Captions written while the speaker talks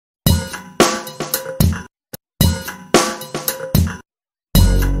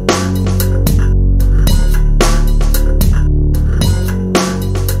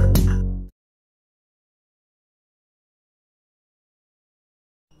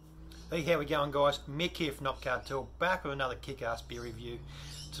Hey, how we going, guys? Mick here from Not Cartel, back with another kick-ass beer review.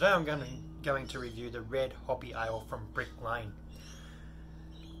 Today I'm going to review the Red Hoppy Ale from Brick Lane.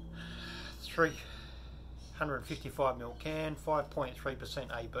 355ml can, 5.3%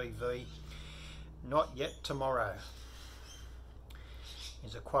 ABV. Not yet tomorrow.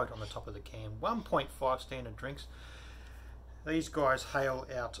 There's a quote on the top of the can. 1.5 standard drinks. These guys hail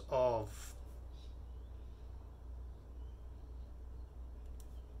out of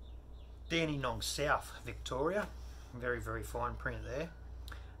Dandenong, South Victoria. Very, very fine print there.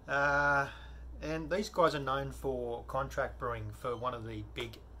 And these guys are known for contract brewing for one of the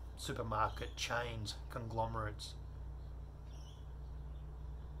big supermarket chains, conglomerates.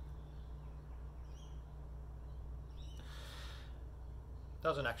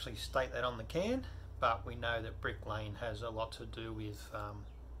 Doesn't actually state that on the can, but we know that Brick Lane has a lot to do with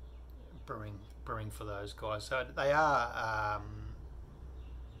brewing for those guys. So they are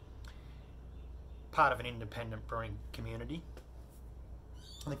part of an independent brewing community.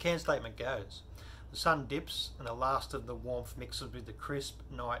 And the can statement goes: the sun dips and the last of the warmth mixes with the crisp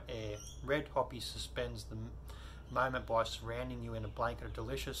night air. Red Hoppy suspends the moment by surrounding you in a blanket of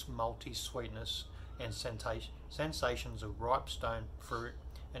delicious malty sweetness and sensations of ripe stone fruit,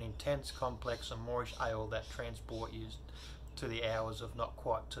 an intense, complex and moorish ale that transport you to the hours of not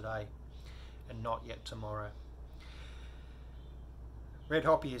quite today and not yet tomorrow. Red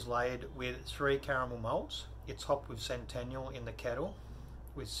Hoppy is layered with 3 caramel malts. It's hopped with Centennial in the kettle,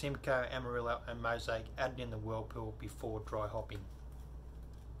 with Simcoe, Amarillo and Mosaic added in the whirlpool before dry hopping.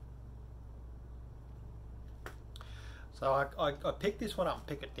 So I picked this one up and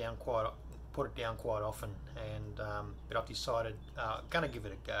put it down quite often, and but I've decided I'm going to give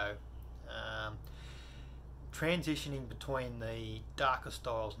it a go. Transitioning between the darker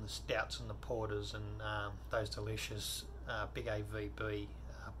styles and the stouts and the porters and those delicious big ABV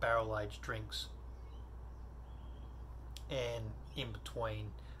barrel-aged drinks, and in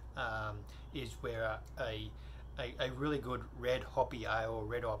between is where a really good red hoppy ale or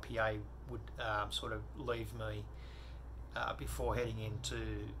red IPA would sort of leave me before heading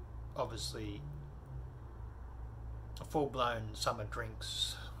into obviously full-blown summer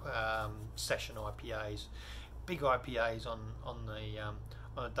drinks, session IPAs, big IPAs on the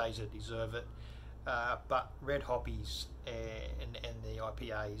days that deserve it. But red hoppies and the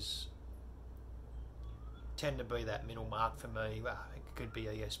IPAs tend to be that middle mark for me. It could be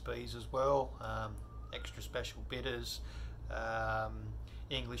ESBs as well, extra special bitters,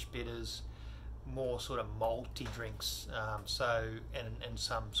 English bitters, more sort of malty drinks, and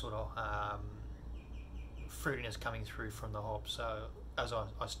some sort of fruitiness coming through from the hop. So as I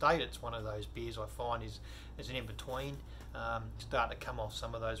stated, it's one of those beers I find is an in-between, start to come off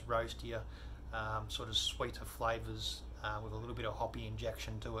some of those roastier, sort of sweeter flavours with a little bit of hoppy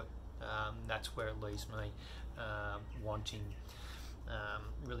injection to it. That's where it leaves me wanting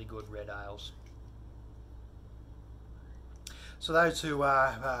really good red ales. So those who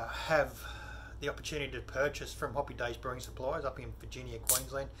have the opportunity to purchase from Hoppy Days Brewing Supplies up in Virginia,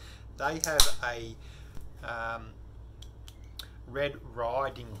 Queensland, they have a Red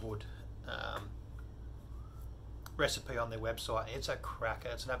Riding Hood recipe on their website. It's a cracker.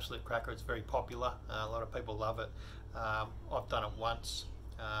 It's an absolute cracker. It's very popular. A lot of people love it. I've done it once,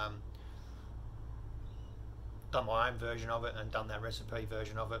 done my own version of it, and done that recipe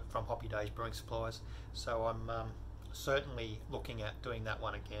version of it from Hoppy Days Brewing Supplies. So I'm certainly looking at doing that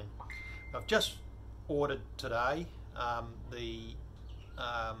one again. I've just ordered today the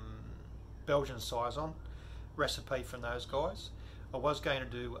Belgian Saison recipe from those guys. I was going to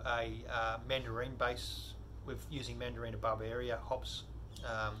do a mandarin base with using mandarin above area hops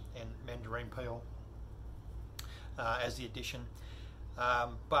and mandarin peel as the addition,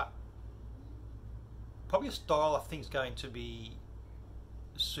 but probably a style I think is going to be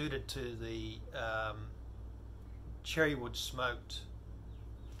suited to the cherrywood smoked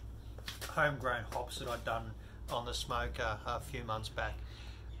homegrown hops that I'd done on the smoker a few months back.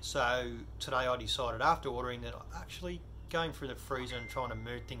 So today I decided, after ordering, that actually going through the freezer and trying to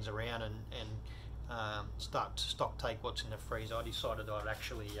move things around and start to stock take what's in the freezer, I decided that I'd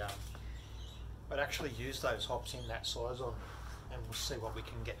actually use those hops in that Saison, and we'll see what we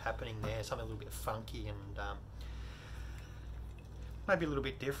can get happening there. Something a little bit funky and maybe a little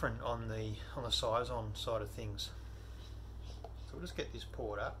bit different on the Saison side of things. So we'll just get this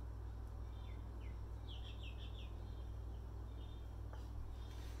poured up.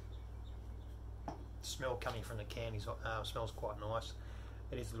 Smell coming from the can is smells quite nice.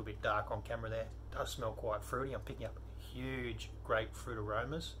 It is a little bit dark on camera there. It does smell quite fruity. I'm picking up huge grapefruit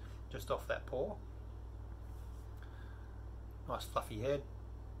aromas just off that pour. Nice fluffy head.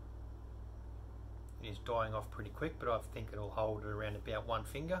 is dying off pretty quick, but I think it'll hold it around about 1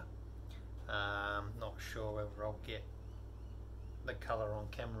 finger. Not sure whether I'll get the colour on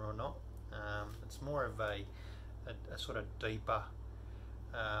camera or not. It's more of a sort of deeper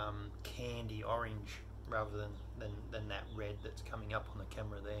candy orange rather than that red that's coming up on the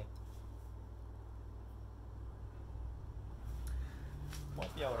camera there.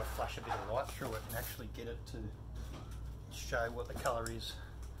 Might be able to flash a bit of light through it and actually get it to show what the colour is.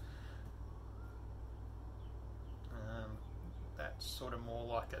 That's sort of more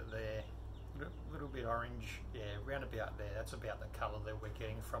like it there. A little bit orange, yeah, round about there. That's about the colour that we're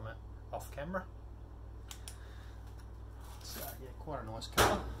getting from it off camera. So yeah, quite a nice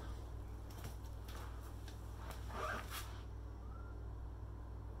colour.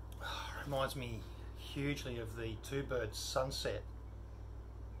 Reminds me hugely of the Two Birds Sunset.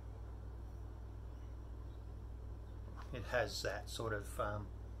 It has that sort of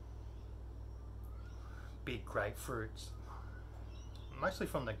big grapefruits, mostly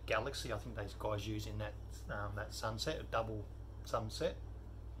from the Galaxy. I think those guys use in that that Sunset, a double Sunset,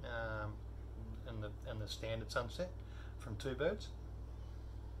 and the standard Sunset from Two Birds.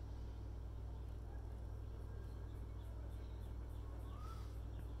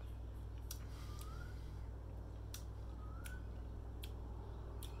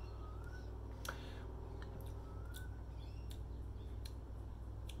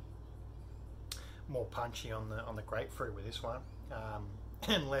 More punchy on the grapefruit with this one,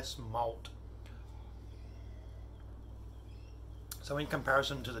 and less malt. So in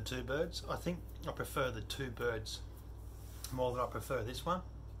comparison to the Two Birds, I think I prefer the Two Birds more than I prefer this one,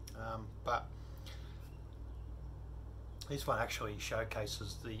 but this one actually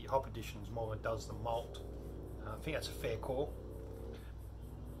showcases the hop additions more than it does the malt. I think that's a fair call.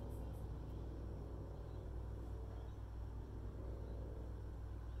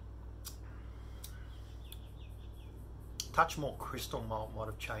 Touch more crystal malt might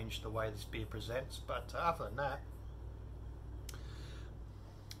have changed the way this beer presents, but other than that,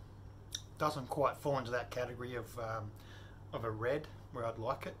 doesn't quite fall into that category of a red where I'd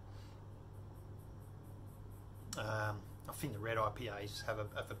like it. I think the red IPAs have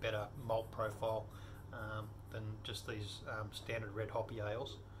a better malt profile than just these standard red hoppy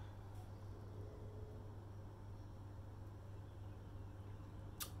ales.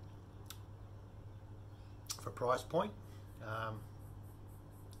 For price point,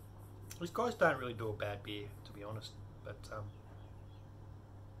 these guys don't really do a bad beer, to be honest, but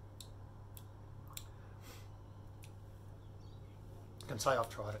I can say I've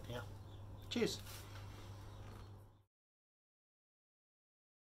tried it now. Cheers.